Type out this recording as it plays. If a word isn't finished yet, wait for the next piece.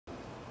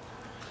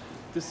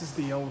This is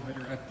the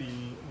elevator at the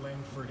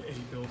Langford A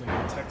building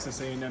at Texas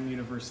A&M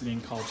University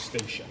in College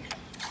Station.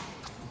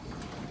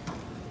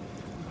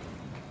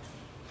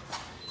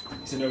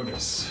 It's an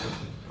Otis.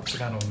 We're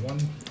down on one.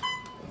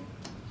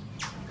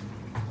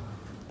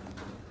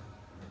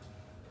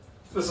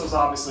 This was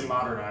obviously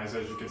modernized,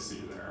 as you can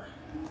see there.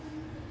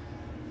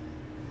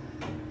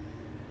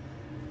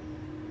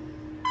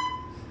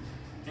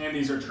 And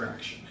these are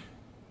traction.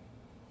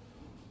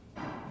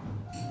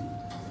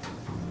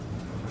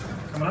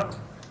 Coming up?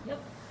 Yep.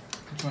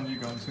 Which one are you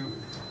going to?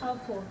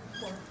 Four.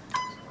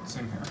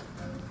 Same here.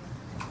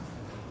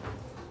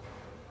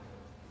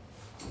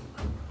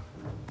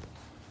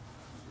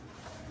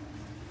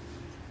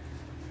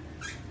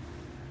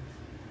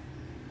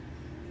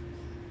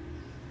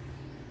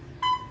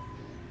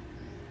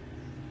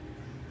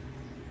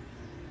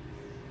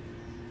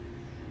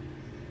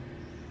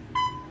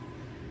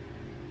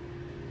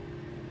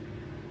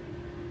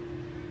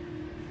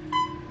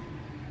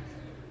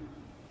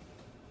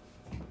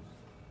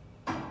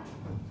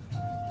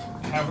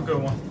 Have a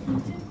good one.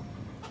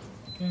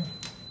 Okay.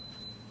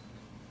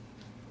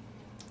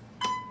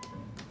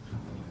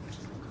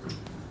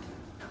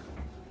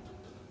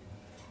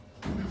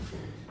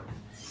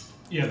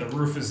 Yeah, the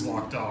roof is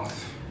locked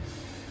off.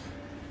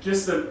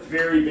 Just a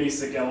very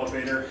basic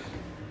elevator.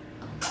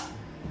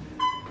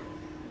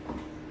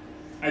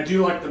 I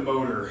do like the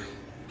motor.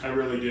 I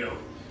really do.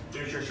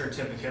 There's your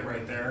certificate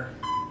right there.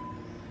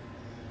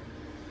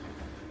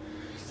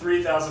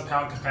 3,000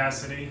 pound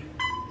capacity.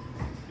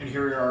 And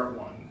here we are at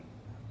 1.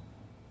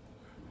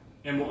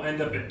 And we'll end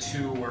up at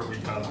 2 where we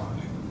got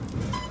on.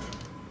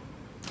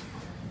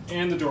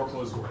 And the door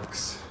close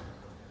works.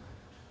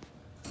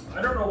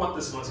 I don't know what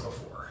this was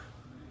before.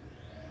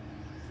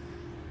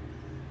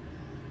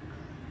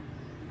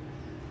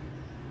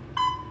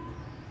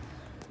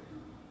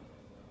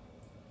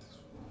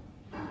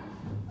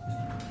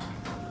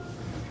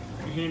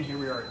 And here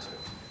we are at 2.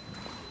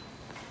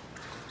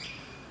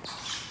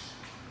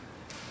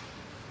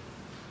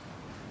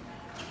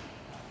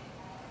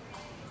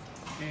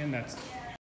 And that's it.